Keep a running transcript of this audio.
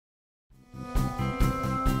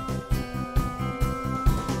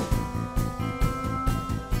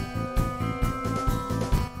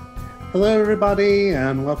Hello everybody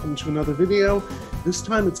and welcome to another video. This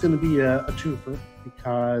time it's going to be a twofer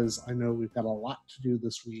because I know we've got a lot to do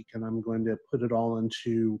this week and I'm going to put it all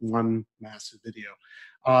into one massive video.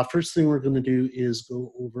 First thing we're going to do is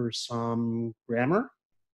go over some grammar,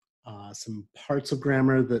 some parts of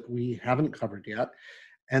grammar that we haven't covered yet,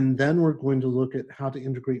 and then we're going to look at how to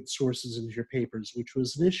integrate sources into your papers, which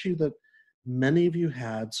was an issue that many of you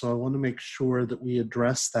had, so I want to make sure that we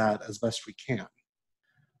address that as best we can.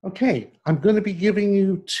 Okay, I'm going to be giving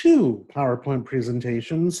you two PowerPoint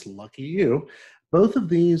presentations, lucky you. Both of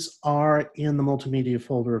these are in the multimedia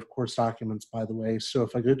folder of course documents, by the way, so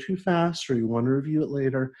if I go too fast or you want to review it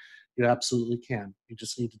later, you absolutely can. You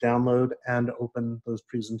just need to download and open those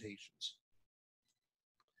presentations.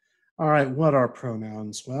 All right, what are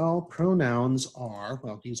pronouns? Well, pronouns are,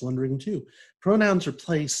 well, he's wondering too. Pronouns are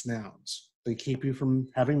place nouns. They keep you from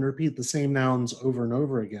having to repeat the same nouns over and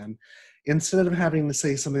over again. Instead of having to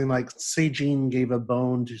say something like, say Jean gave a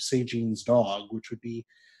bone to say Jean's dog, which would be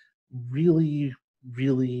really,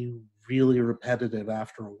 really, really repetitive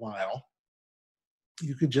after a while,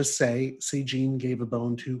 you could just say Jean gave a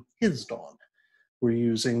bone to his dog. We're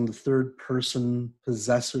using the third person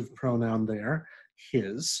possessive pronoun there,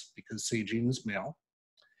 his, because say Jean is male.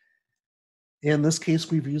 In this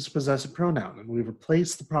case, we've used a possessive pronoun and we've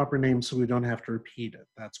replaced the proper name so we don't have to repeat it.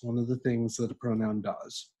 That's one of the things that a pronoun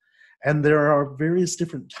does. And there are various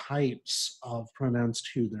different types of pronouns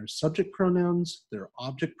too. There are subject pronouns, there are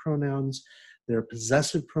object pronouns, there are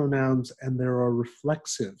possessive pronouns, and there are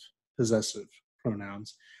reflexive possessive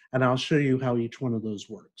pronouns. And I'll show you how each one of those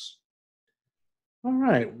works. All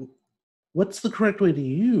right, what's the correct way to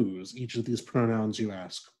use each of these pronouns, you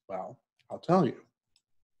ask? Well, I'll tell you.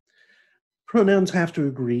 Pronouns have to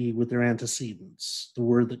agree with their antecedents, the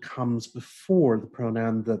word that comes before the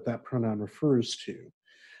pronoun that pronoun refers to.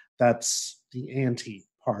 That's the ante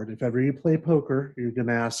part. If ever you play poker, you're going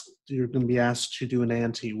to be asked to do an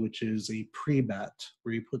ante, which is a pre-bet,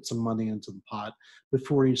 where you put some money into the pot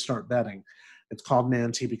before you start betting. It's called an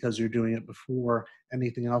ante because you're doing it before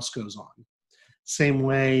anything else goes on. Same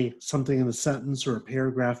way, something in a sentence or a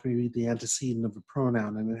paragraph may be the antecedent of a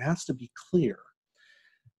pronoun, and it has to be clear.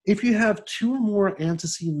 If you have two or more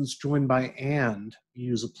antecedents joined by and, you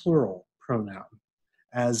use a plural pronoun.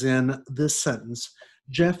 As in this sentence,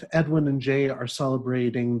 Jeff, Edwin, and Jay are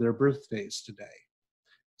celebrating their birthdays today.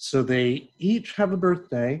 So they each have a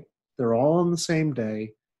birthday. They're all on the same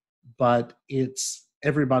day, but it's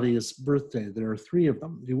everybody's birthday. There are three of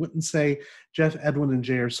them. You wouldn't say Jeff, Edwin, and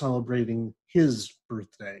Jay are celebrating his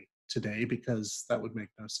birthday today because that would make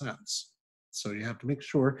no sense. So you have to make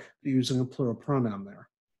sure you're using a plural pronoun there.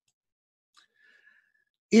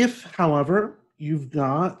 If, however, you've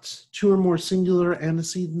got two or more singular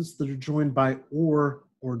antecedents that are joined by or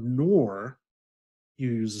nor, you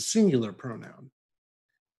use a singular pronoun.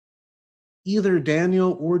 Either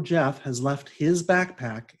Daniel or Jeff has left his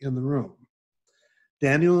backpack in the room.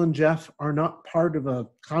 Daniel and Jeff are not part of a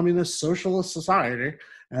communist socialist society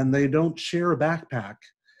and they don't share a backpack.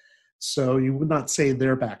 So you would not say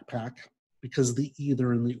their backpack because of the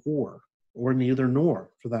either and the or neither nor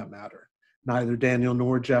for that matter. Neither Daniel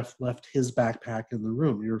nor Jeff left his backpack in the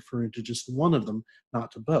room. You're referring to just one of them,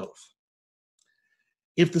 not to both.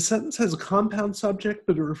 If the sentence has a compound subject,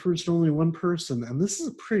 but it refers to only one person, and this is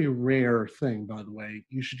a pretty rare thing, by the way,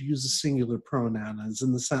 you should use a singular pronoun, as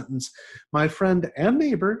in the sentence, my friend and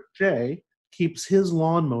neighbor, Jay, keeps his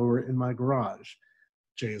lawnmower in my garage.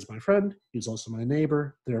 Jay is my friend, he's also my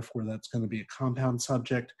neighbor, therefore that's going to be a compound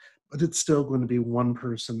subject, but it's still going to be one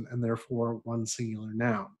person and therefore one singular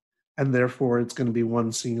noun. And therefore it's going to be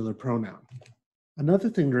one singular pronoun. Another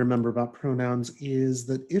thing to remember about pronouns is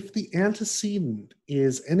that if the antecedent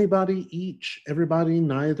is anybody, each, everybody,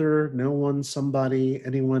 neither, no one, somebody,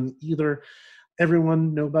 anyone, either,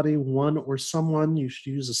 everyone, nobody, one, or someone, you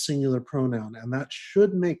should use a singular pronoun. And that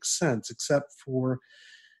should make sense, except for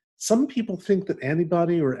some people think that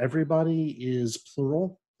anybody or everybody is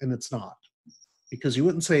plural, and it's not. Because you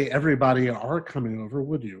wouldn't say everybody are coming over,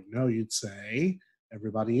 would you? No, you'd say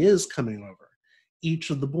everybody is coming over.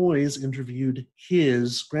 Each of the boys interviewed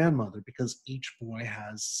his grandmother because each boy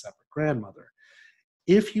has a separate grandmother.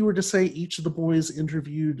 If you were to say each of the boys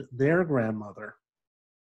interviewed their grandmother,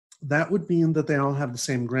 that would mean that they all have the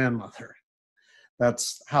same grandmother.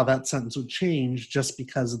 That's how that sentence would change just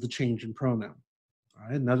because of the change in pronoun. All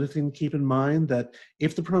right, another thing to keep in mind that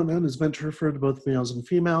if the pronoun is meant to refer to both males and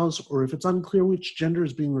females, or if it's unclear which gender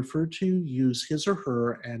is being referred to, use his or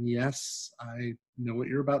her, and yes, I know what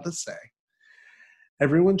you're about to say.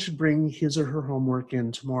 Everyone should bring his or her homework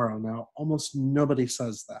in tomorrow. Now, almost nobody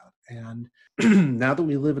says that. And now that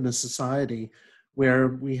we live in a society where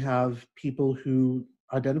we have people who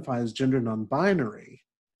identify as gender non-binary,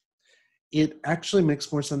 it actually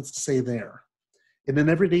makes more sense to say there. In an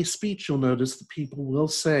everyday speech, you'll notice that people will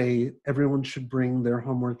say everyone should bring their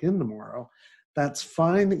homework in tomorrow. That's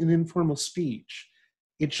fine in informal speech.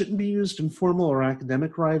 It shouldn't be used in formal or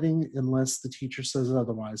academic writing unless the teacher says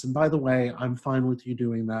otherwise. And by the way, I'm fine with you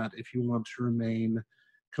doing that if you want to remain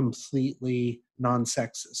completely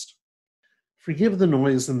non-sexist. Forgive the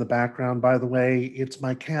noise in the background, by the way. It's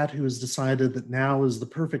my cat who has decided that now is the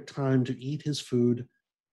perfect time to eat his food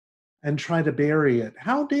and try to bury it.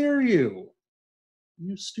 How dare you?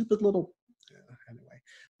 You stupid little... Anyway,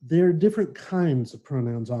 there are different kinds of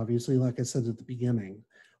pronouns, obviously, like I said at the beginning.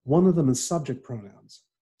 One of them is subject pronouns.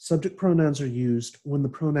 Subject pronouns are used when the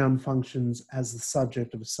pronoun functions as the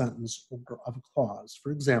subject of a sentence or of a clause.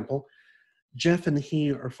 For example, Jeff and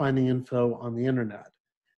he are finding info on the internet.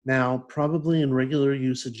 Now, probably in regular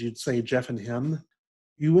usage, you'd say Jeff and him.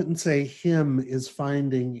 You wouldn't say him is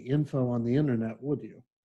finding info on the internet, would you?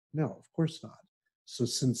 No, of course not. So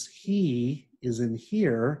since he is in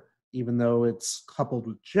here, even though it's coupled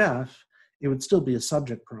with Jeff, it would still be a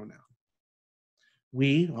subject pronoun.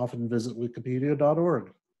 We often visit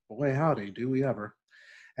wikipedia.org. Boy, howdy, do we ever.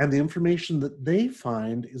 And the information that they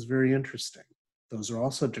find is very interesting. Those are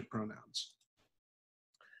all subject pronouns.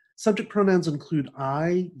 Subject pronouns include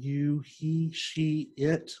I, you, he, she,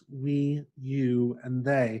 it, we, you, and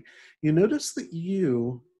they. You notice that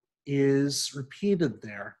you is repeated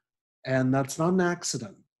there, and that's not an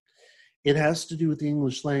accident. It has to do with the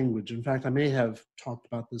English language. In fact, I may have talked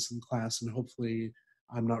about this in class, and hopefully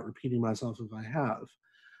I'm not repeating myself if I have.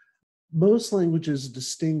 Most languages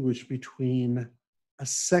distinguish between a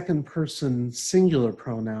second person singular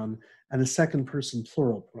pronoun and a second person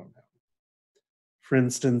plural pronoun. For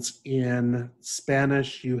instance, in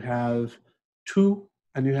Spanish, you have tú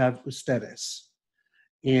and you have ustedes.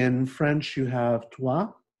 In French, you have toi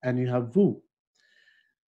and you have vous.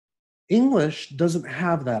 English doesn't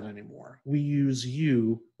have that anymore. We use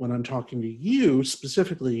you when I'm talking to you,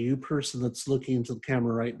 specifically you person that's looking into the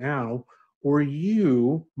camera right now, or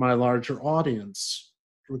you, my larger audience,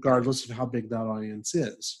 regardless of how big that audience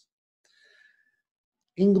is.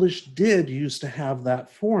 English did used to have that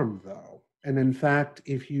form, though. And in fact,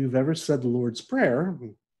 if you've ever said the Lord's Prayer,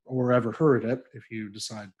 or ever heard it, if you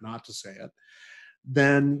decide not to say it,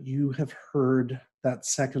 then you have heard that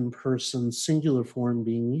second person singular form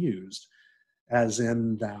being used, as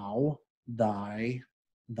in thou, thy,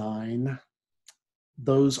 thine.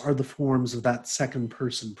 Those are the forms of that second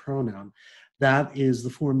person pronoun. That is the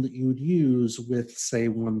form that you would use with, say,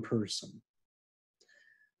 one person.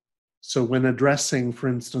 So when addressing, for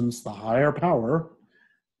instance, the higher power,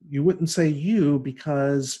 you wouldn't say you,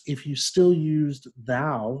 because if you still used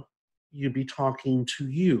thou, you'd be talking to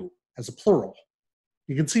you as a plural.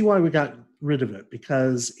 You can see why we got rid of it,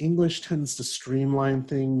 because English tends to streamline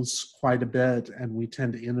things quite a bit, and we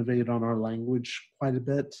tend to innovate on our language quite a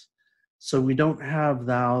bit. So we don't have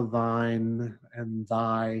thou, thine, and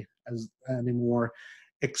thy anymore,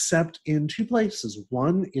 except in two places.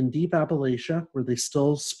 One, in deep Appalachia, where they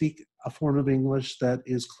still speak a form of English that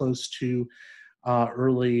is close to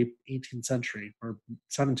early 18th century, or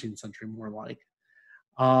 17th century more like.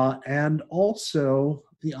 And also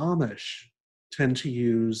the Amish tend to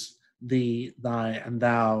use the, thy, and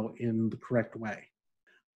thou in the correct way.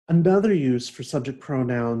 Another use for subject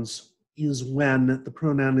pronouns is when the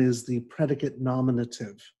pronoun is the predicate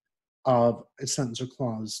nominative of a sentence or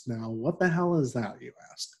clause. Now, what the hell is that, you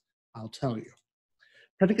ask? I'll tell you.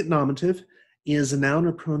 Predicate nominative is a noun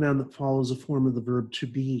or pronoun that follows a form of the verb to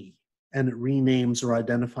be, and it renames or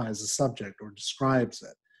identifies a subject or describes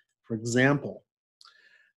it. For example,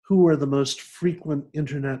 who are the most frequent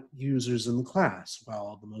internet users in the class?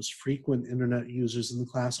 Well, the most frequent internet users in the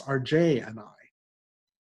class are Jay and I.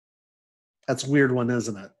 That's a weird one,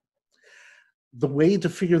 isn't it? The way to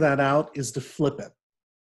figure that out is to flip it.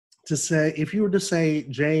 To say, if you were to say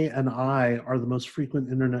Jay and I are the most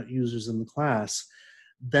frequent internet users in the class,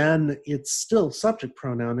 then it's still subject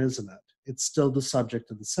pronoun, isn't it? It's still the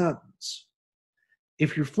subject of the sentence.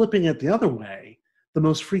 If you're flipping it the other way, the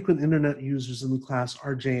most frequent internet users in the class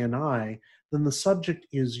are Jay and I, then the subject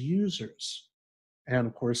is users. And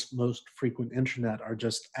of course, most frequent internet are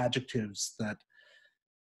just adjectives that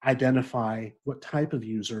identify what type of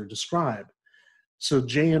user describe. So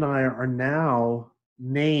Jay and I are now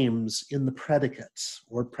names in the predicates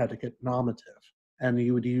or predicate nominative. And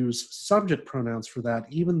you would use subject pronouns for that,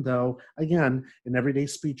 even though, again, in everyday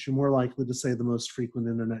speech, you're more likely to say the most frequent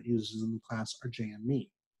internet users in the class are Jay and me.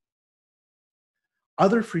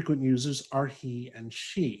 Other frequent users are he and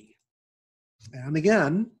she. And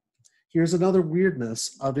again, Here's another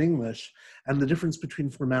weirdness of English and the difference between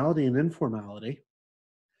formality and informality.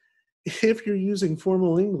 If you're using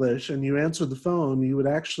formal English and you answer the phone, you would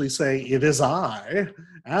actually say, "It is I,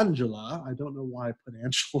 Angela." I don't know why I put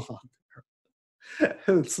Angela on there.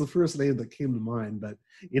 It's the first name that came to mind, but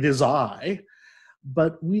it is I.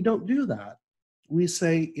 But we don't do that. We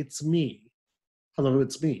say, "It's me." Hello,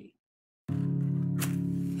 it's me.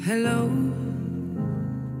 Hello,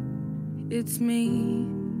 it's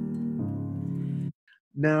me.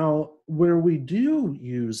 Now, where we do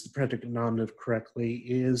use the predicate nominative correctly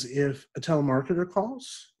is if a telemarketer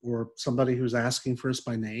calls or somebody who's asking for us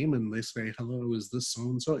by name and they say, "Hello, is this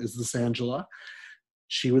so-and-so? Is this Angela?"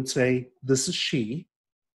 She would say, "This is she."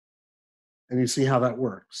 And you see how that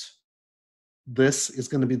works. This is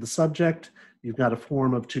going to be the subject. You've got a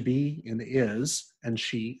form of to be in is, and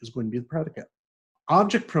she is going to be the predicate.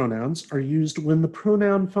 Object pronouns are used when the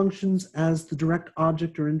pronoun functions as the direct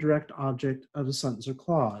object or indirect object of a sentence or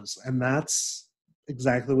clause. And that's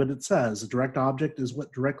exactly what it says. A direct object is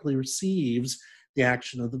what directly receives the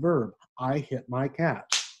action of the verb. I hit my cat.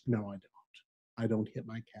 No, I don't. I don't hit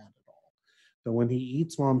my cat at all. But when he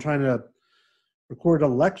eats while I'm trying to record a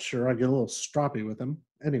lecture, I get a little stroppy with him.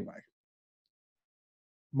 Anyway,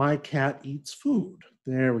 my cat eats food.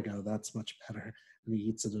 There we go. That's much better. And he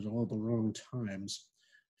eats it at all the wrong times.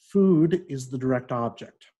 Food is the direct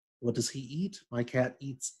object. What does he eat? My cat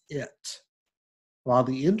eats it. While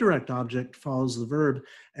the indirect object follows the verb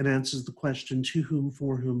and answers the question to whom,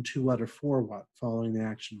 for whom, to what, or for what, following the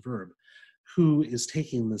action verb. Who is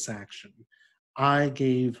taking this action? I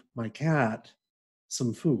gave my cat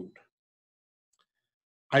some food.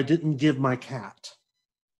 I didn't give my cat.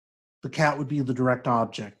 The cat would be the direct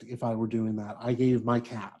object if I were doing that. I gave my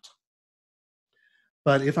cat.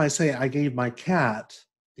 But if I say I gave my cat,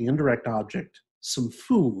 the indirect object, some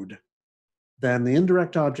food, then the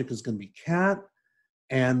indirect object is going to be cat,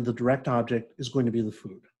 and the direct object is going to be the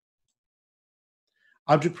food.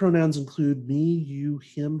 Object pronouns include me, you,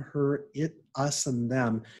 him, her, it, us, and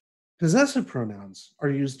them. Possessive pronouns are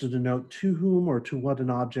used to denote to whom or to what an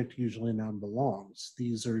object, usually a noun, belongs.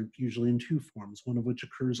 These are usually in two forms, one of which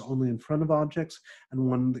occurs only in front of objects and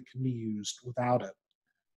one that can be used without it.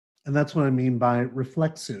 And that's what I mean by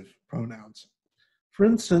reflexive pronouns. For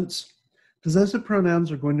instance, possessive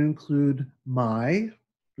pronouns are going to include my,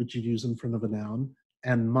 which you'd use in front of a noun,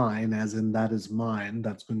 and mine, as in that is mine,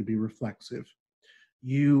 that's going to be reflexive.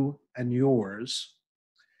 You and yours,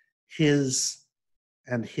 his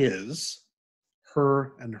and his,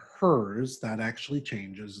 her and hers, that actually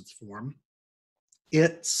changes its form.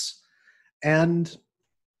 Its, and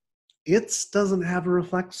its doesn't have a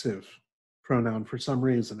reflexive pronoun for some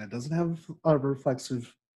reason. It doesn't have a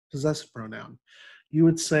reflexive possessive pronoun. You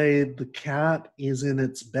would say the cat is in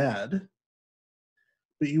its bed,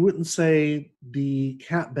 but you wouldn't say the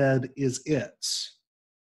cat bed is its.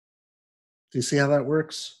 Do you see how that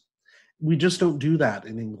works? We just don't do that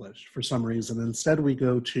in English for some reason. Instead, we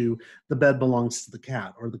go to the bed belongs to the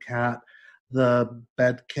cat, or the cat, the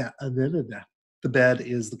bed cat, the bed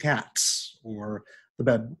is the cat's, or the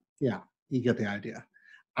bed, yeah, you get the idea.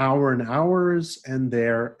 Our and ours, and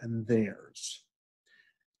their and theirs.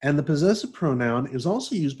 And the possessive pronoun is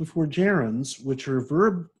also used before gerunds, which are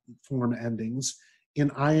verb form endings in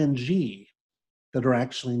ing that are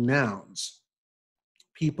actually nouns.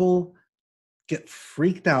 People get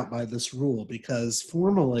freaked out by this rule because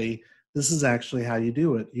formally, this is actually how you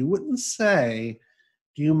do it. You wouldn't say,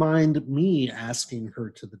 "Do you mind me asking her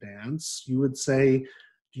to the dance?" You would say,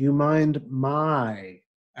 "Do you mind my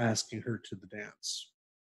asking her to the dance?"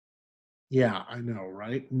 Yeah, I know,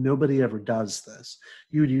 right? Nobody ever does this.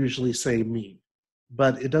 You would usually say me,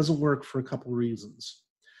 but it doesn't work for a couple reasons.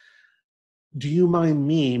 Do you mind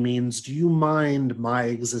me means, do you mind my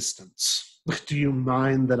existence? Do you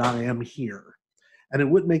mind that I am here? And it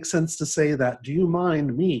would make sense to say that, "Do you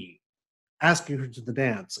mind me asking her to the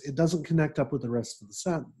dance?" It doesn't connect up with the rest of the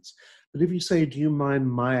sentence. But if you say, "Do you mind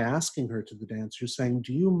my asking her to the dance?" you're saying,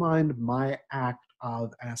 "Do you mind my act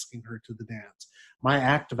of asking her to the dance?" My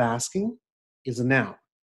act of asking is a noun.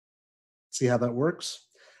 See how that works?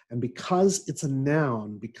 And because it's a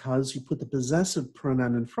noun, because you put the possessive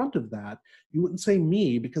pronoun in front of that, you wouldn't say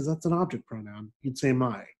me because that's an object pronoun. You'd say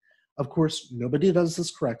my. Of course, nobody does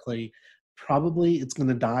this correctly. Probably it's going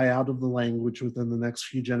to die out of the language within the next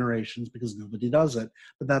few generations because nobody does it,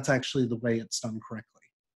 but that's actually the way it's done correctly.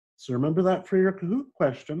 So remember that for your Kahoot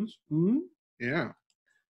questions. Yeah.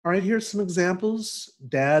 All right, here's some examples.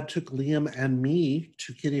 Dad took Liam and me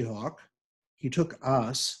to Kitty Hawk. He took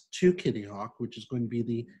us to Kitty Hawk, which is going to be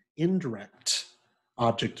the indirect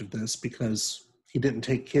object of this because he didn't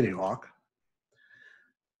take Kitty Hawk.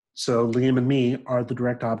 So Liam and me are the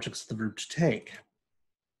direct objects of the verb to take.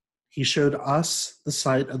 He showed us the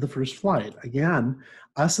site of the first flight. Again,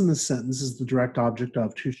 us in this sentence is the direct object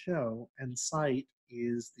of to show, and site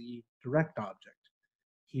is the direct object.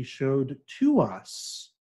 He showed to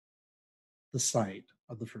us the site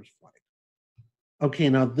of the first flight. Okay,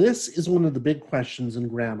 now this is one of the big questions in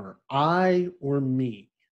grammar. I or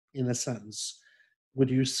me in a sentence. Would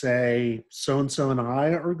you say so-and-so and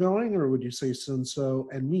I are going, or would you say so-and-so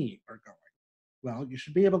and me are going? Well, you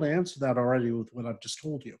should be able to answer that already with what I've just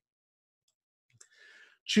told you.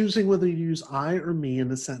 Choosing whether you use I or me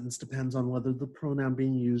in a sentence depends on whether the pronoun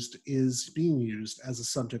being used is being used as a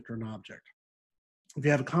subject or an object. If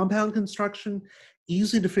you have a compound construction,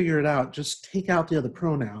 easy to figure it out. Just take out the other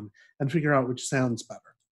pronoun and figure out which sounds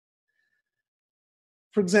better.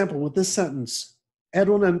 For example, with this sentence,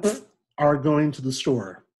 Edwin and are going to the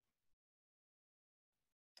store.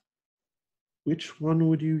 Which one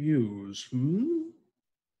would you use?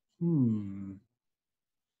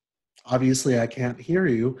 Obviously, I can't hear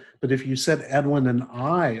you, but if you said Edwin and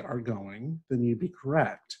I are going, then you'd be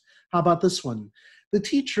correct. How about this one? The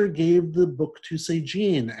teacher gave the book to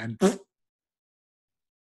Seijin and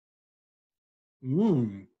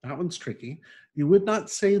that one's tricky. You would not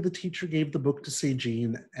say the teacher gave the book to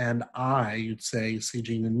Seijin and I, you'd say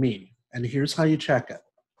Seijin and me. And here's how you check it.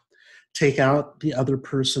 Take out the other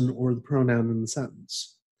person or the pronoun in the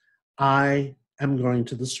sentence. I am going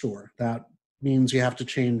to the store. That means you have to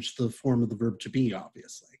change the form of the verb to be,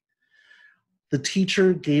 obviously. The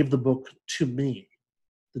teacher gave the book to me.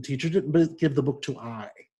 The teacher didn't give the book to I.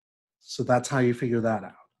 So that's how you figure that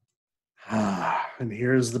out. And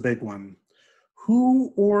here's the big one.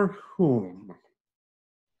 Who or whom?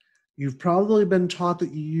 You've probably been taught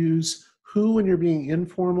that you use who when you're being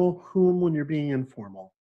informal, whom when you're being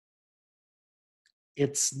informal.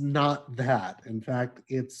 It's not that. In fact,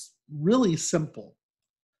 it's really simple.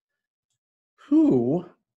 Who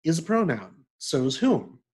is a pronoun, so is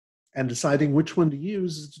whom. And deciding which one to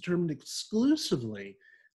use is determined exclusively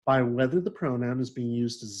by whether the pronoun is being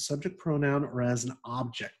used as a subject pronoun or as an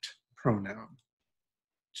object pronoun.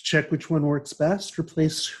 To check which one works best,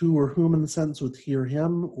 replace who or whom in the sentence with he or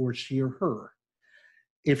him or she or her.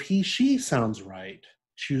 If he, she sounds right,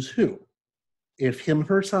 choose who. If him,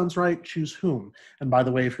 her sounds right, choose whom. And by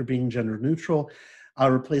the way, if you're being gender neutral,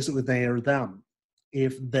 replace it with they or them.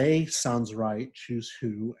 If they sounds right, choose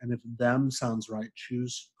who. And if them sounds right,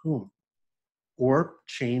 choose whom. Or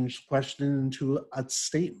change the question into a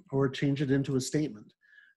statement, or change it into a statement.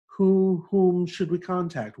 Whom should we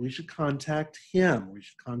contact? We should contact him. We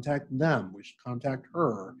should contact them. We should contact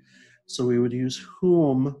her. So we would use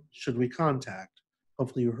whom should we contact.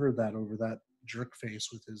 Hopefully you heard that over that jerk face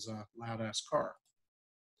with his loud-ass car.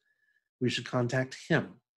 We should contact him.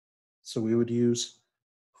 So we would use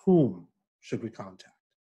whom should we contact.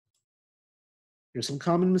 Here's some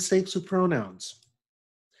common mistakes with pronouns.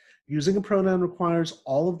 Using a pronoun requires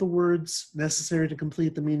all of the words necessary to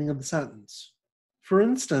complete the meaning of the sentence. For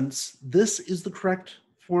instance, this is the correct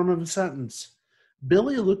form of a sentence.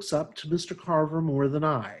 Billy looks up to Mr. Carver more than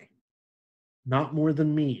I, not more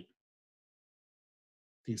than me.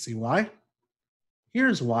 Do you see why?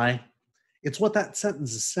 Here's why. It's what that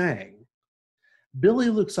sentence is saying. Billy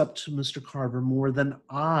looks up to Mr. Carver more than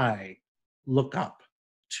I look up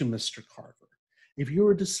to Mr. Carver. If you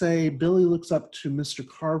were to say Billy looks up to Mr.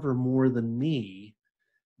 Carver more than me,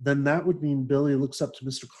 then that would mean Billy looks up to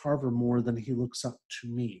Mr. Carver more than he looks up to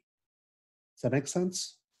me. Does that make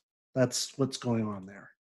sense? That's what's going on there.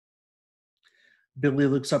 Billy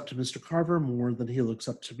looks up to Mr. Carver more than he looks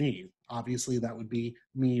up to me. Obviously, that would be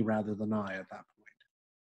me rather than I at that point.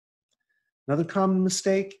 Another common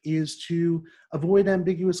mistake is to avoid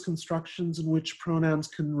ambiguous constructions in which pronouns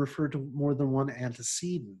can refer to more than one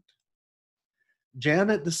antecedent.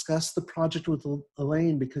 Janet discussed the project with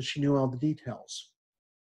Elaine because she knew all the details.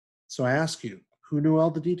 So I ask you, who knew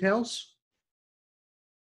all the details?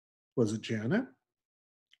 Was it Janet?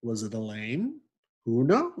 Was it Elaine? Who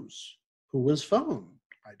knows? Who was phoned?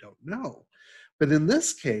 I don't know. But in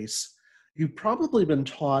this case, you've probably been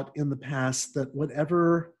taught in the past that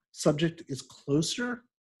whatever subject is closer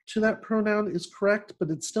to that pronoun is correct, but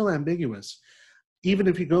it's still ambiguous. Even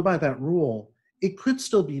if you go by that rule, it could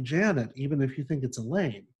still be Janet, even if you think it's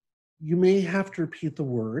Elaine. You may have to repeat the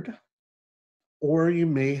word, or you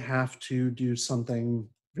may have to do something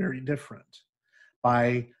very different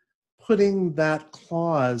by putting that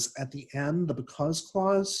clause at the end, the because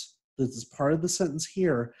clause, that is part of the sentence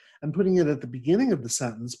here, and putting it at the beginning of the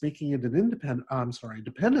sentence, making it an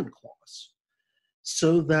dependent clause,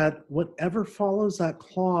 so that whatever follows that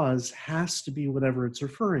clause has to be whatever it's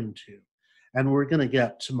referring to. And we're going to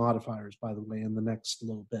get to modifiers, by the way, in the next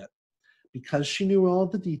little bit. Because she knew all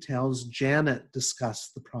the details, Janet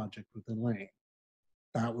discussed the project with Elaine.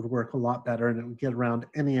 That would work a lot better, and it would get around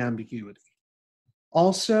any ambiguity.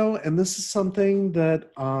 Also, and this is something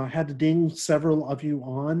that had to ding several of you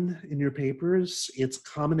on in your papers, it's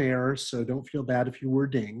common error, so don't feel bad if you were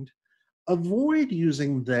dinged. Avoid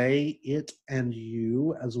using they, it, and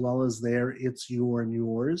you, as well as their, its, your, and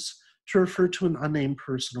yours, to refer to an unnamed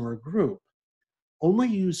person or a group. Only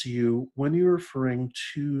use you when you're referring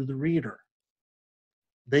to the reader.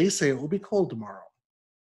 They say it will be cold tomorrow.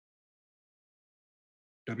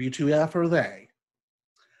 W2F or they.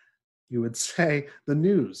 You would say the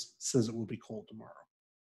news says it will be cold tomorrow.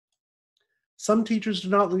 Some teachers do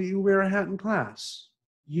not let you wear a hat in class.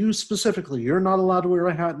 You specifically, you're not allowed to wear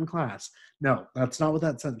a hat in class. No, that's not what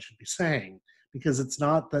that sentence should be saying, because it's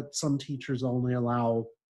not that some teachers only allow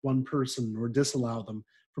one person or disallow them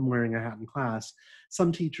from wearing a hat in class.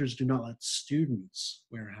 Some teachers do not let students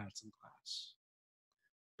wear hats in class.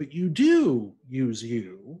 But you do use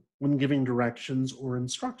you when giving directions or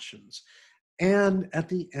instructions. And at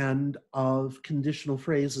the end of conditional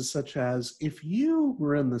phrases such as, if you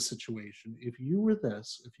were in this situation, if you were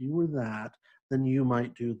this, if you were that, then you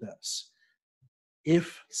might do this.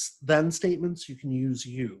 If then statements, you can use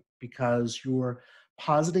you because you're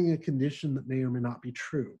positing a condition that may or may not be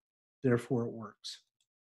true. Therefore, it works.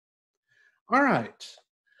 All right.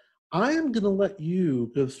 I am going to let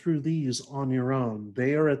you go through these on your own.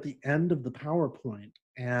 They are at the end of the PowerPoint,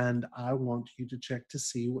 and I want you to check to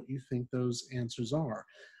see what you think those answers are.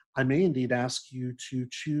 I may indeed ask you to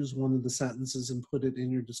choose one of the sentences and put it in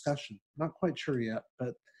your discussion. Not quite sure yet,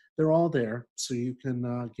 but they're all there, so you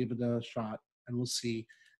can give it a shot, and we'll see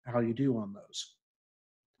how you do on those.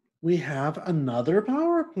 We have another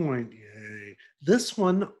PowerPoint, yay. This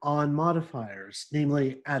one on modifiers,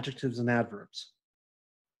 namely adjectives and adverbs.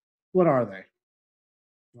 What are they?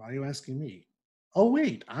 Why are you asking me? Oh,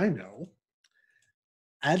 wait, I know.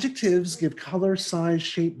 Adjectives give color, size,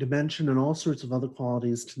 shape, dimension, and all sorts of other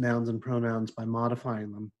qualities to nouns and pronouns by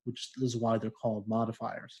modifying them, which is why they're called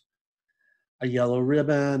modifiers. A yellow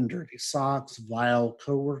ribbon, dirty socks, vile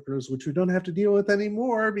coworkers, which we don't have to deal with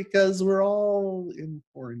anymore because we're all in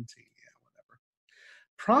quarantine, yeah, whatever.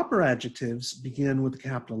 Proper adjectives begin with a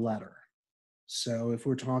capital letter. So if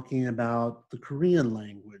we're talking about the Korean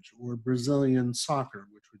language or Brazilian soccer,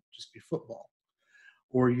 which would just be football,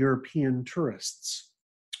 or European tourists,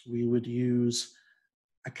 we would use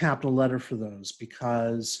a capital letter for those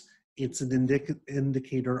because it's an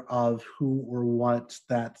indicator of who or what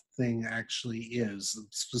that thing actually is, a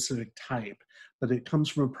specific type, but it comes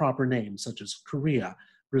from a proper name such as Korea,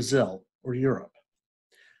 Brazil, or Europe.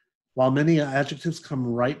 While many adjectives come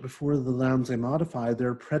right before the nouns they modify, there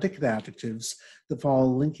are predicate adjectives that follow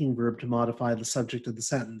a linking verb to modify the subject of the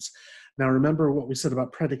sentence. Now remember what we said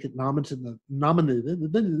about predicate nominatives.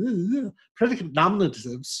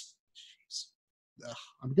 Jeez.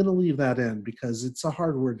 I'm going to leave that in because it's a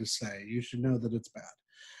hard word to say. You should know that it's bad.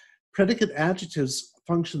 Predicate adjectives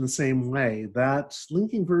function the same way. That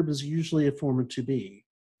linking verb is usually a form of to be.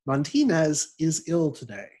 Martinez is ill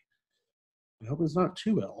today. I hope it's not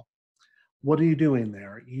too ill. What are you doing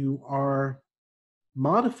there? You are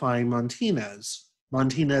modifying Martinez.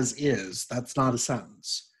 Martinez is. That's not a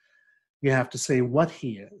sentence. You have to say what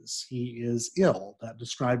he is. He is ill. That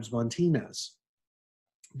describes Martinez.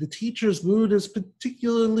 The teacher's mood is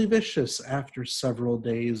particularly vicious after several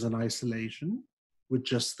days in isolation with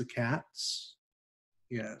just the cats.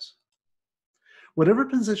 Yes. Whatever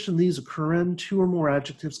position these occur in, two or more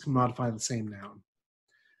adjectives can modify the same noun.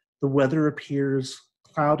 The weather appears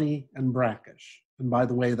cloudy and brackish. And by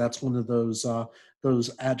the way, that's one of those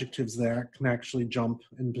adjectives that can actually jump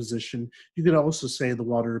in position. You could also say the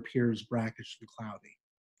water appears brackish and cloudy.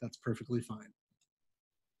 That's perfectly fine.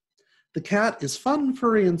 The cat is fun,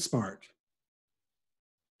 furry, and smart.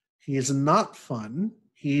 He is not fun.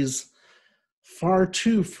 He's far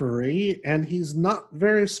too furry, and he's not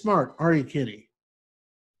very smart. Are you, kitty?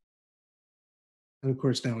 And of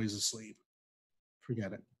course, now he's asleep.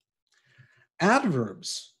 Forget it.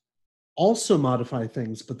 Adverbs also modify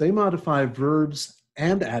things, but they modify verbs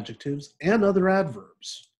and adjectives and other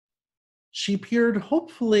adverbs. She peered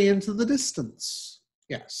hopefully into the distance.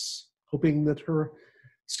 Yes, hoping that her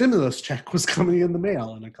stimulus check was coming in the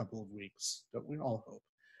mail in a couple of weeks. Don't we all hope?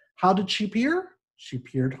 How did she peer? She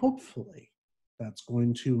peered hopefully. That's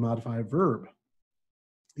going to modify a verb.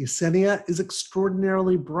 Yesenia is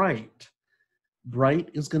extraordinarily bright. Bright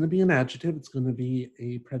is going to be an adjective. It's going to be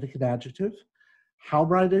a predicate adjective. How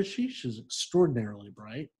bright is she? She's extraordinarily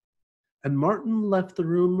bright. And Martin left the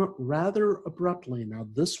room rather abruptly. Now,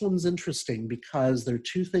 this one's interesting because there are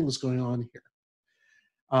two things going on here.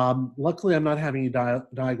 Luckily, I'm not having you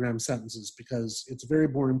diagram sentences because it's a very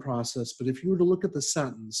boring process. But if you were to look at the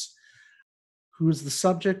sentence, who's the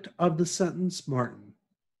subject of the sentence? Martin.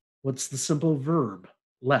 What's the simple verb?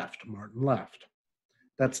 Left. Martin left.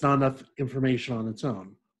 That's not enough information on its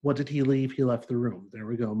own. What did he leave? He left the room. There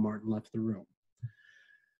we go. Martin left the room.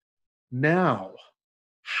 Now,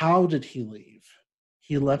 how did he leave?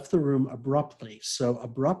 He left the room abruptly. So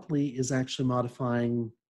abruptly is actually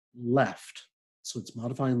modifying left. So it's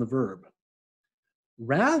modifying the verb.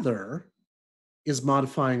 Rather is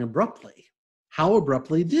modifying abruptly. How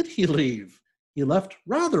abruptly did he leave? He left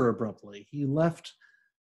rather abruptly. He left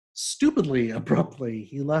stupidly abruptly.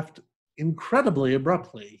 He left incredibly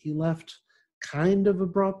abruptly. He left kind of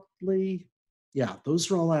abruptly. Yeah, those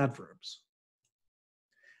are all adverbs.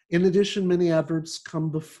 In addition, many adverbs come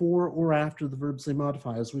before or after the verbs they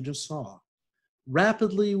modify, as we just saw.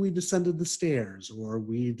 Rapidly, we descended the stairs, or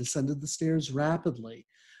we descended the stairs rapidly.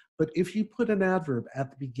 But if you put an adverb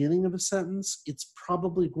at the beginning of a sentence, it's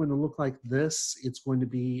probably going to look like this. It's going to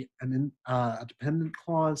be a dependent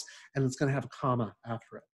clause, and it's going to have a comma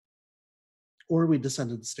after it. Or we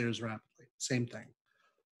descended the stairs rapidly, same thing.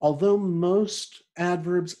 Although most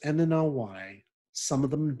adverbs end in ly, some of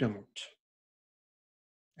them don't.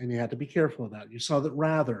 And you had to be careful of that. You saw that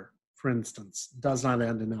rather, for instance, does not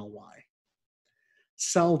end in ly.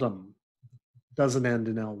 Seldom doesn't end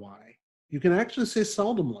in ly. You can actually say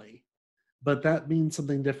seldomly, but that means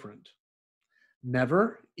something different.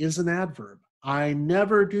 Never is an adverb. I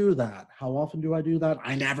never do that. How often do I do that?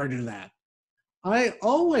 I never do that. I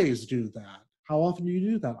always do that. How often do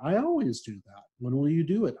you do that? I always do that. When will you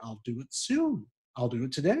do it? I'll do it soon. I'll do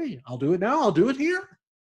it today. I'll do it now. I'll do it here.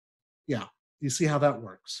 Yeah, you see how that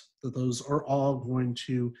works. That those are all going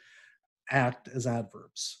to act as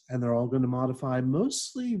adverbs, and they're all going to modify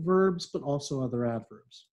mostly verbs, but also other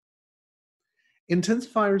adverbs.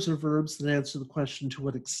 Intensifiers are verbs that answer the question to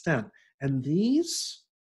what extent, and these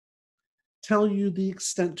tell you the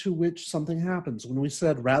extent to which something happens. When we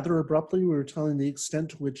said rather abruptly, we were telling the extent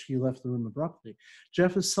to which he left the room abruptly.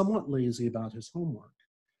 Jeff is somewhat lazy about his homework.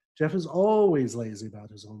 Jeff is always lazy about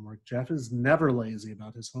his homework. Jeff is never lazy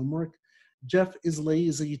about his homework. Jeff is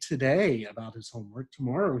lazy today about his homework.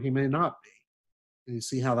 Tomorrow he may not be. And you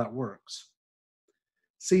see how that works.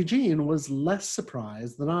 Seijin was less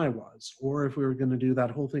surprised than I was. Or if we were going to do that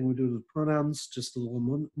whole thing we do with pronouns just a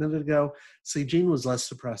little minute ago, Seijin was less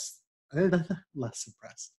suppressed. Less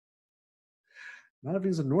suppressed. Not if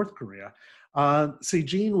he's in North Korea.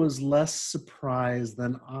 Seijin was less surprised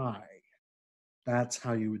than I. That's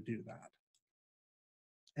how you would do that.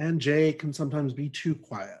 And Jay can sometimes be too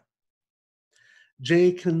quiet.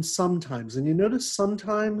 Jay can sometimes, and you notice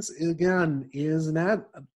sometimes, again, is an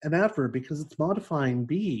adverb because it's modifying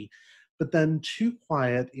be, but then too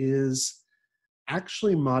quiet is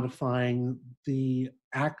actually modifying the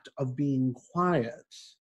act of being quiet,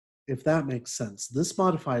 if that makes sense. This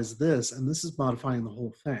modifies this, and this is modifying the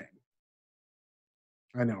whole thing.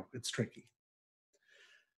 I know, it's tricky.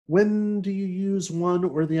 When do you use one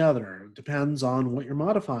or the other? It depends on what you're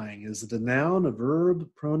modifying. Is it a noun, a verb,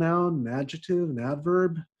 pronoun, an adjective, an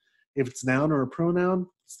adverb? If it's a noun or a pronoun,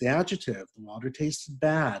 it's the adjective. The water tasted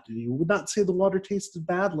bad. You would not say the water tasted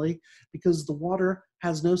badly because the water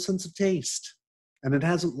has no sense of taste, and it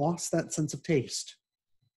hasn't lost that sense of taste.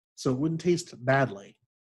 So it wouldn't taste badly.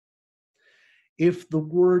 If the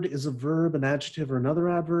word is a verb, an adjective, or another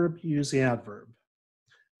adverb, you use the adverb.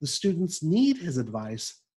 The students need his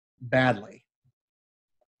advice badly.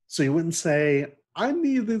 So you wouldn't say, I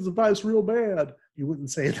need his advice real bad. You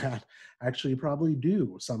wouldn't say that. Actually, you probably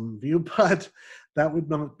do, some of you, but that would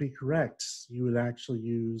not be correct. You would actually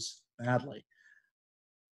use badly.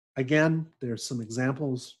 Again, there's some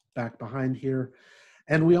examples back behind here.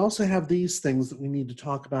 And we also have these things that we need to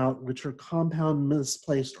talk about, which are compound,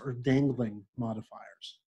 misplaced, or dangling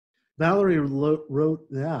modifiers. Valerie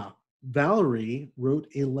wrote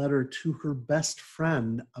a letter to her best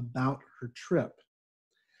friend about her trip.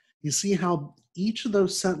 You see how each of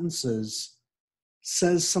those sentences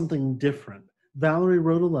says something different. Valerie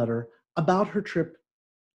wrote a letter about her trip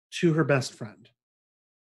to her best friend.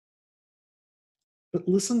 But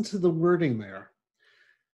listen to the wording there.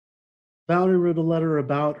 Valerie wrote a letter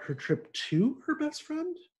about her trip to her best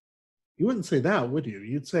friend? You wouldn't say that, would you?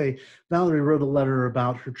 You'd say Valerie wrote a letter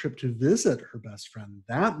about her trip to visit her best friend.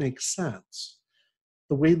 That makes sense.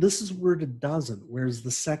 The way this is worded doesn't, whereas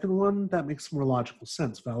the second one, that makes more logical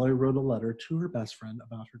sense. Valerie wrote a letter to her best friend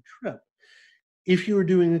about her trip. If you were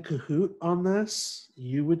doing a Kahoot on this,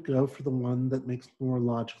 you would go for the one that makes more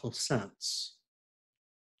logical sense.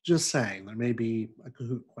 Just saying, there may be a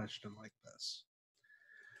Kahoot question like this.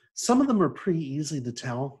 Some of them are pretty easy to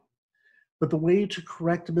tell, but the way to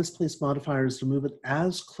correct a misplaced modifier is to move it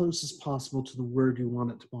as close as possible to the word you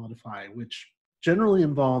want it to modify, which generally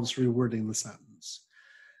involves rewording the sentence.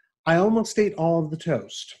 I almost ate all of the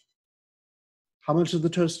toast. How much of the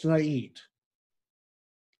toast did I eat?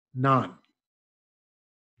 None.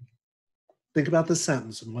 Think about the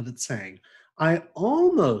sentence and what it's saying. I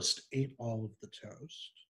almost ate all of the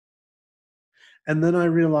toast. And then I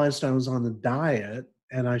realized I was on a diet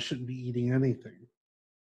and I shouldn't be eating anything.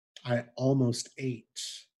 I almost ate.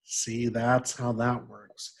 See, that's how that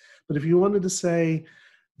works. But if you wanted to say,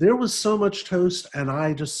 there was so much toast and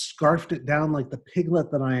I just scarfed it down like the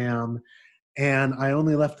piglet that I am, and I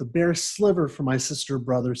only left the bare sliver for my sister,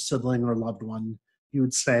 brother, sibling, or loved one, you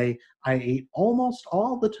would say, I ate almost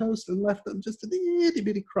all the toast and left them just a itty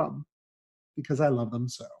bitty crumb because I love them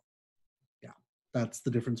so. Yeah, that's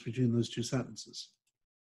the difference between those two sentences.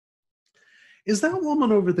 Is that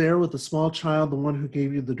woman over there with the small child the one who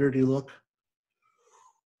gave you the dirty look?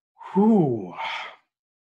 Whew.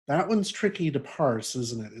 That one's tricky to parse,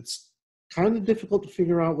 isn't it? It's kind of difficult to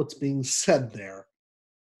figure out what's being said there.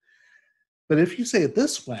 But if you say it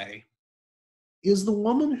this way, is the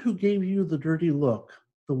woman who gave you the dirty look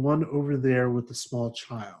the one over there with the small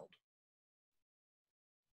child?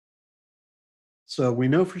 So we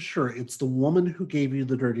know for sure it's the woman who gave you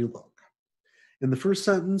the dirty look. In the first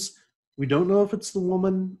sentence, we don't know if it's the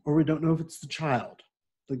woman or we don't know if it's the child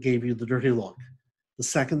that gave you the dirty look. The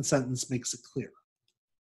second sentence makes it clear.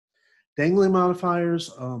 Dangling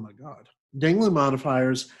modifiers, oh my God. Dangling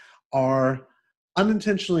modifiers are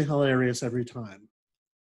unintentionally hilarious every time.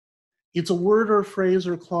 It's a word or a phrase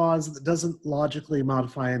or a clause that doesn't logically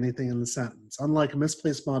modify anything in the sentence. Unlike a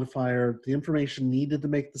misplaced modifier, the information needed to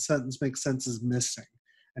make the sentence make sense is missing,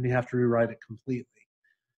 and you have to rewrite it completely.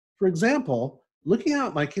 For example, looking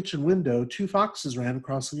out my kitchen window, 2 foxes ran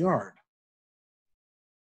across the yard.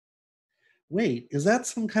 Wait, is that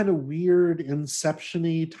some kind of weird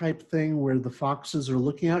Inception-y type thing where the foxes are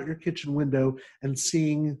looking out your kitchen window and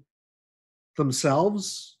seeing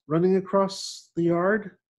themselves running across the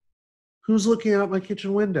yard? Who's looking out my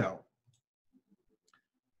kitchen window?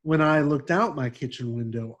 When I looked out my kitchen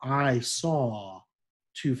window, I saw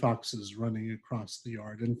 2 foxes running across the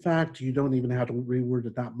yard. In fact, you don't even have to reword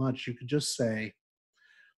it that much. You could just say,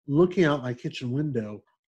 looking out my kitchen window,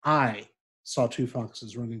 I saw 2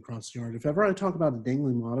 foxes running across the yard. If ever I talk about a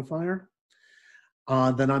dangling modifier,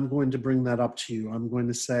 then I'm going to bring that up to you. I'm going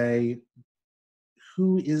to say,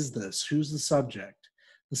 who is this? Who's the subject?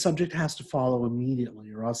 The subject has to follow immediately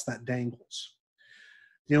or else that dangles.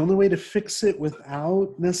 The only way to fix it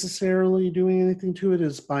without necessarily doing anything to it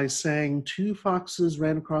is by saying 2 foxes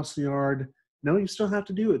ran across the yard. No, you still have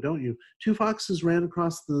to do it, don't you? 2 foxes ran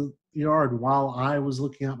across the yard while I was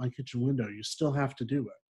looking out my kitchen window. You still have to do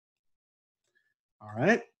it. All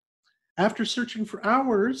right. After searching for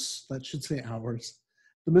hours, that should say hours,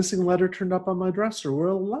 the missing letter turned up on my dresser.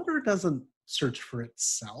 Well, a letter doesn't search for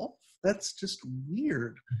itself. That's just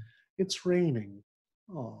weird. It's raining.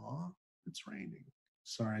 Aw, it's raining.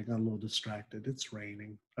 Sorry, I got a little distracted. It's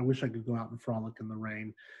raining. I wish I could go out and frolic in the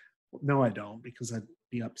rain. No, I don't, because I'd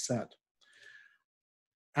be upset.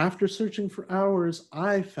 After searching for hours,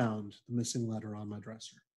 I found the missing letter on my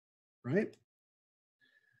dresser, right?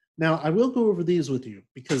 Now, I will go over these with you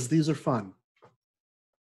because these are fun.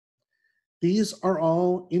 These are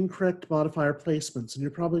all incorrect modifier placements, and you're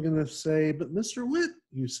probably going to say, but Mr. Whitt,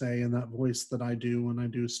 you say in that voice that I do when I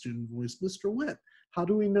do a student voice, Mr. Whitt, how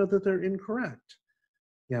do we know that they're incorrect?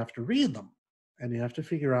 You have to read them, and you have to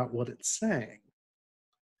figure out what it's saying.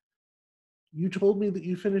 You told me that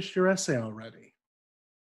you finished your essay already.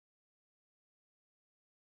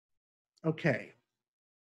 Okay,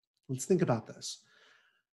 let's think about this.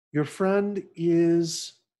 Your friend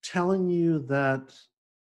is telling you that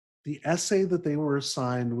the essay that they were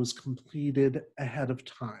assigned was completed ahead of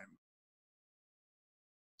time.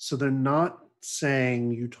 So they're not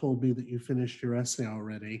saying, you told me that you finished your essay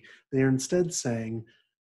already. They are instead saying,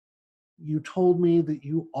 you told me that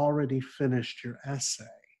you already finished your essay.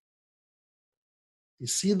 You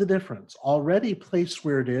see the difference? Already placed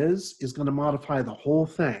where it is going to modify the whole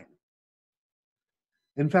thing.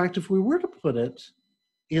 In fact, if we were to put it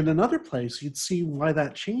in another place, you'd see why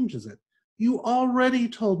that changes it. You already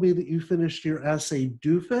told me that you finished your essay,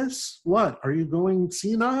 doofus. What, are you going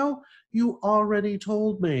senile? You already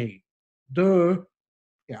told me. Duh.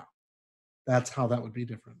 Yeah, that's how that would be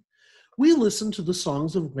different. We listened to the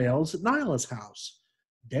songs of whales at Nyla's house.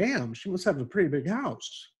 Damn, she must have a pretty big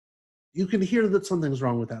house. You can hear that something's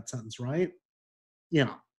wrong with that sentence, right?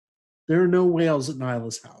 Yeah, there are no whales at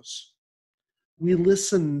Nyla's house. We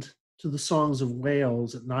listened to the songs of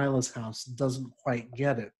whales at Nyla's house, doesn't quite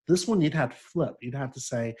get it. This one you'd have to flip. You'd have to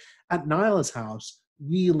say, at Nyla's house,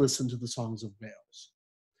 we listened to the songs of whales.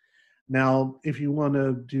 Now, if you want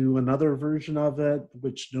to do another version of it,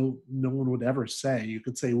 which no one would ever say, you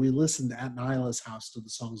could say, we listened at Nyla's house to the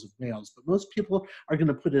songs of whales, but most people are going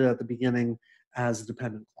to put it at the beginning as a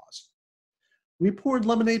dependent clause. We poured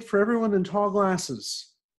lemonade for everyone in tall glasses.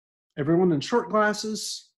 Everyone in short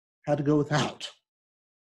glasses had to go without.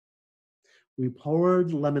 We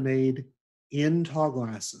poured lemonade in tall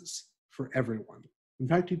glasses for everyone. In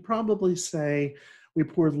fact, you'd probably say we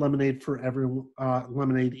poured lemonade for everyone,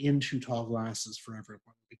 lemonade into tall glasses for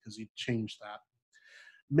everyone, because you'd change that.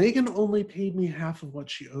 Megan only paid me half of what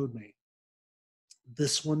she owed me.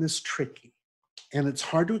 This one is tricky, and it's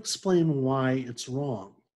hard to explain why it's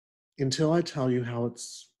wrong until I tell you how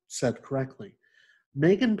it's said correctly.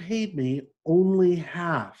 Megan paid me only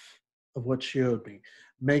half of what she owed me.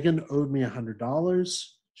 Megan owed me $100.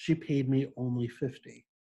 She paid me only $50.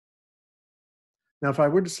 Now, if I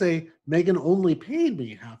were to say Megan only paid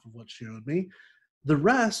me half of what she owed me, the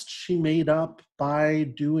rest she made up by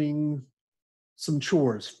doing some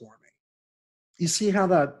chores for me. You see how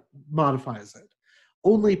that modifies it?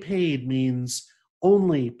 Only paid means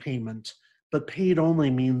only payment, but paid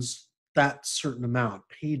only means that certain amount.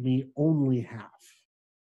 Paid me only half.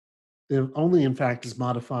 The only, in fact, is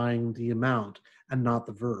modifying the amount and not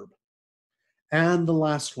the verb. And the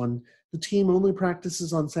last one, the team only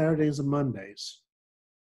practices on Saturdays and Mondays.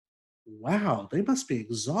 Wow, they must be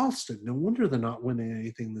exhausted. No wonder they're not winning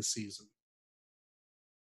anything this season.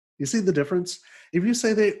 You see the difference? If you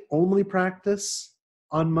say they only practice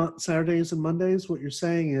on Saturdays and Mondays, what you're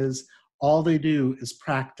saying is all they do is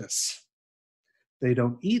practice. They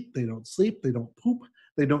don't eat, they don't sleep, they don't poop,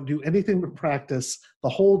 they don't do anything but practice the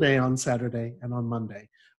whole day on Saturday and on Monday.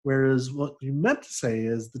 Whereas what you meant to say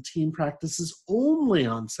is the team practices only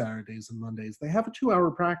on Saturdays and Mondays. They have a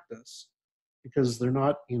 2-hour practice because they're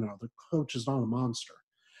not, the coach is not a monster.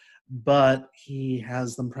 But he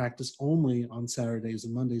has them practice only on Saturdays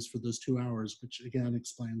and Mondays for those 2 hours, which again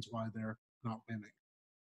explains why they're not winning.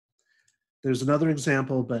 There's another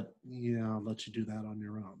example, but I'll let you do that on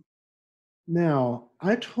your own. Now,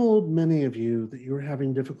 I told many of you that you were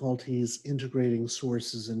having difficulties integrating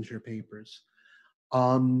sources into your papers.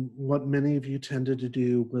 What many of you tended to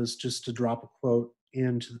do was just to drop a quote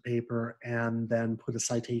into the paper and then put a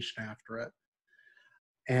citation after it.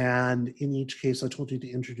 And in each case, I told you to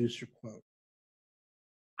introduce your quote.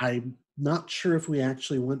 I'm not sure if we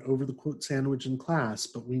actually went over the quote sandwich in class,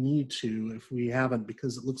 but we need to if we haven't,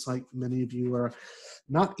 because it looks like many of you are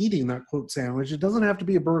not eating that quote sandwich. It doesn't have to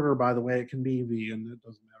be a burger, by the way. It can be vegan. It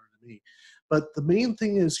doesn't matter to me. But the main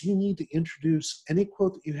thing is you need to introduce any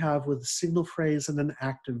quote that you have with a signal phrase and an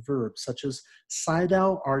active verb, such as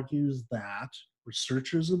Seidel argues that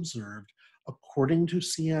researchers observed, according to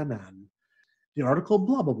CNN, the article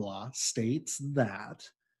blah, blah, blah states that,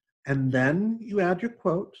 and then you add your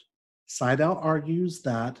quote. Seidel argues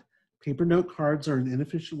that paper note cards are an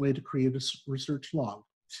inefficient way to create a research log.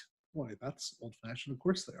 Boy, that's old-fashioned. Of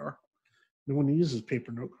course they are. No one uses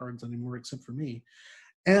paper note cards anymore except for me.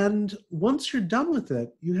 And once you're done with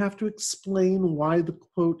it, you have to explain why the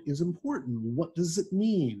quote is important. What does it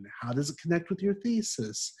mean? How does it connect with your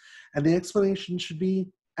thesis? And the explanation should be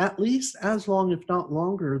at least as long, if not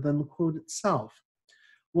longer, than the quote itself.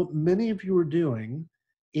 What many of you are doing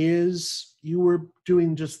is you were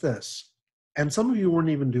doing just this. And some of you weren't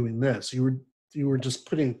even doing this. You were just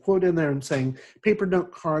putting a quote in there and saying, paper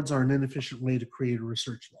note cards are an inefficient way to create a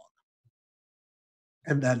research log.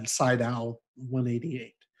 And then Seidel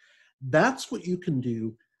 188. That's what you can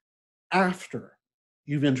do after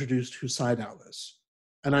you've introduced who Seidel is.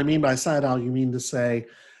 And I mean by Seidel, you mean to say,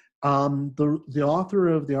 the author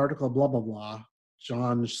of the article, blah, blah, blah,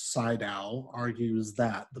 John Seidel, argues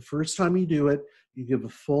that. The first time you do it, you give a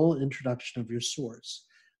full introduction of your source.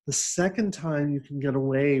 The second time, you can get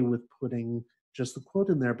away with putting just the quote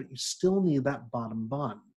in there, but you still need that bottom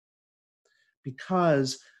bun.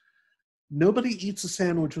 Because nobody eats a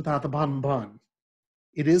sandwich without the bottom bun.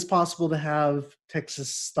 It is possible to have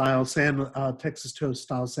Texas toast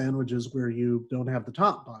style sandwiches where you don't have the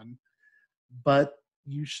top bun, but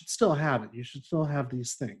you should still have it. You should still have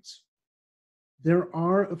these things. There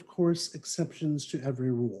are, of course, exceptions to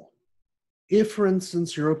every rule. If, for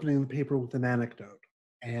instance, you're opening the paper with an anecdote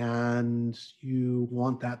and you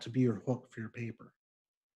want that to be your hook for your paper,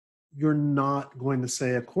 you're not going to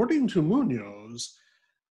say, according to Munoz,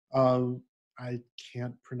 I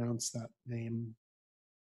can't pronounce that name.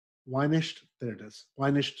 Weinisht, there it is.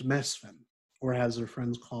 Weinisht Mesvin, or as her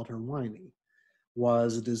friends called her, Winnie,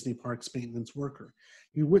 was a Disney Parks maintenance worker.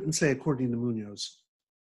 You wouldn't say according to Munoz.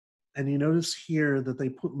 And you notice here that they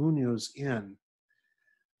put Munoz in.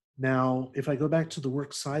 Now, if I go back to the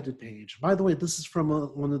works cited page, by the way, this is from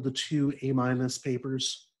one of the 2 A-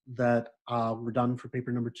 papers that were done for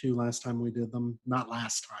paper number 2 last time we did them. Not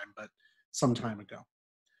last time, but some time ago.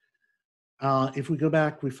 If we go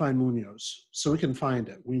back, we find Munoz. So we can find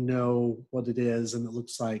it. We know what it is, and it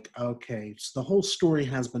looks like, okay, so the whole story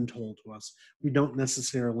has been told to us. We don't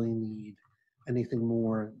necessarily need anything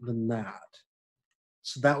more than that.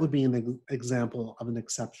 So that would be an example of an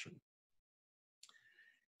exception.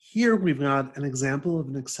 Here we've got an example of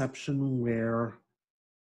an exception where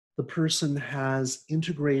the person has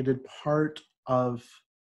integrated part of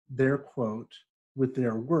their quote with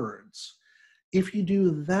their words. If you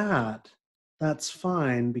do that, that's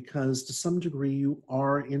fine, because to some degree you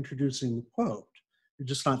are introducing the quote. You're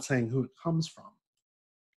just not saying who it comes from.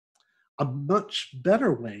 A much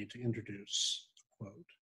better way to introduce a quote,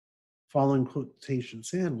 following quotation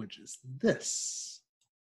sandwich, is this.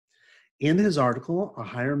 In his article, A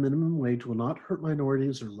Higher Minimum Wage Will Not Hurt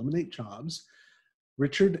Minorities or Eliminate Jobs,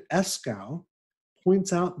 Richard Eskow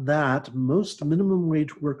points out that most minimum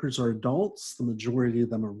wage workers are adults, the majority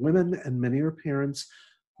of them are women, and many are parents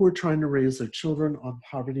who are trying to raise their children on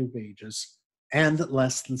poverty wages, and that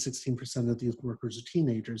less than 16% of these workers are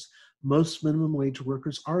teenagers. Most minimum wage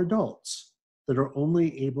workers are adults that are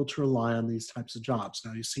only able to rely on these types of jobs.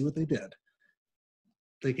 Now you see what they did.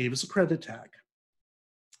 They gave us a credit tag.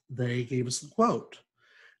 They gave us the quote.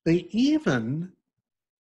 They even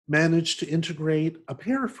managed to integrate a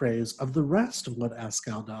paraphrase of the rest of what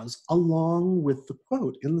Eskow does along with the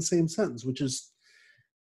quote in the same sentence, which is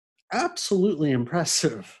absolutely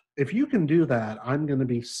impressive. If you can do that, I'm going to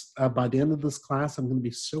be, by the end of this class, I'm going to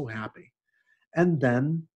be so happy. And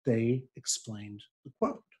then they explained the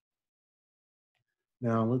quote.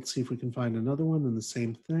 Now let's see if we can find another one in the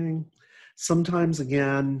same thing. Sometimes,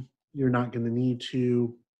 again, you're not going to need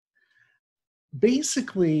to.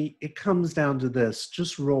 Basically, it comes down to this: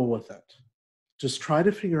 just roll with it. Just try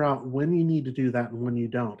to figure out when you need to do that and when you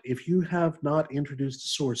don't. If you have not introduced a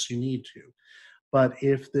source, you need to. But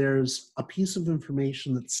if there's a piece of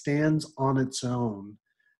information that stands on its own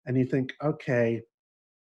and you think, okay,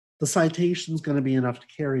 the citation is going to be enough to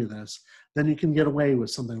carry this, then you can get away with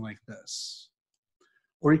something like this.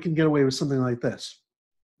 Or you can get away with something like this.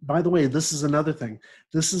 By the way, this is another thing.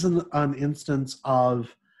 This is an instance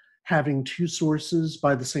of having 2 sources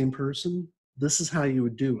by the same person. This is how you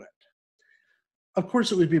would do it. Of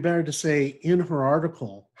course, it would be better to say in her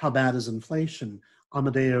article, How Bad is Inflation?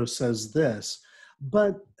 Amadeo says this,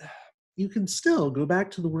 but you can still go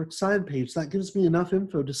back to the works cited page. That gives me enough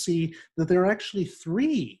info to see that there are actually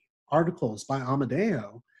 3 articles by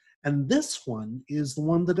Amadeo, and this one is the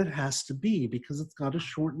one that it has to be because it's got a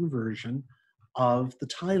shortened version of the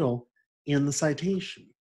title in the citation.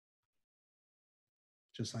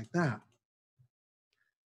 Just like that.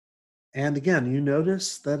 And again, you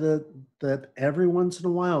notice that that every once in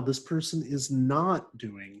a while, this person is not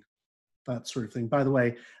doing that sort of thing. By the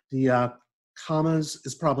way, the commas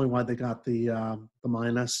is probably why they got the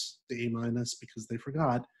minus, the A-, because they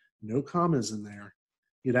forgot no commas in there.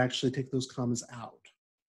 You'd actually take those commas out.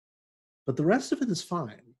 But the rest of it is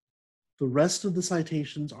fine. The rest of the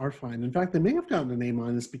citations are fine. In fact, they may have gotten an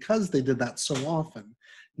A- because they did that so often.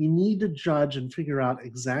 You need to judge and figure out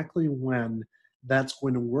exactly when that's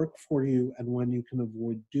going to work for you and when you can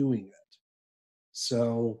avoid doing it.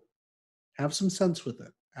 So have some sense with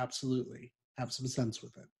it. Absolutely. Have some sense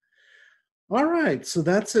with it. All right, so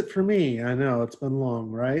that's it for me. I know it's been long,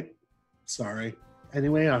 right? Sorry.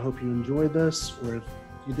 Anyway, I hope you enjoyed this, or if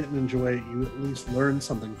you didn't enjoy it, you at least learned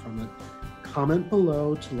something from it. Comment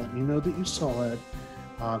below to let me know that you saw it.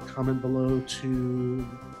 Comment below to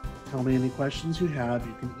tell me any questions you have.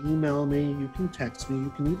 You can email me, you can text me, you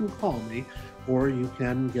can even call me, or you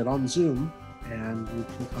can get on Zoom and you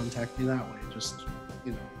can contact me that way. Just,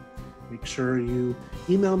 make sure you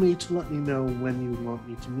email me to let me know when you want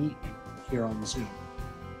me to meet you here on Zoom.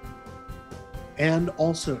 And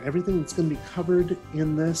also, everything that's going to be covered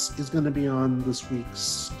in this is going to be on this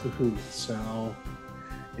week's Kahoot. So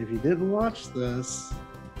if you didn't watch this,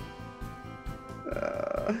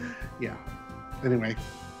 yeah. Anyway,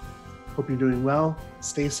 hope you're doing well.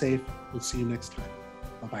 Stay safe. We'll see you next time.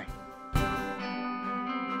 Bye-bye.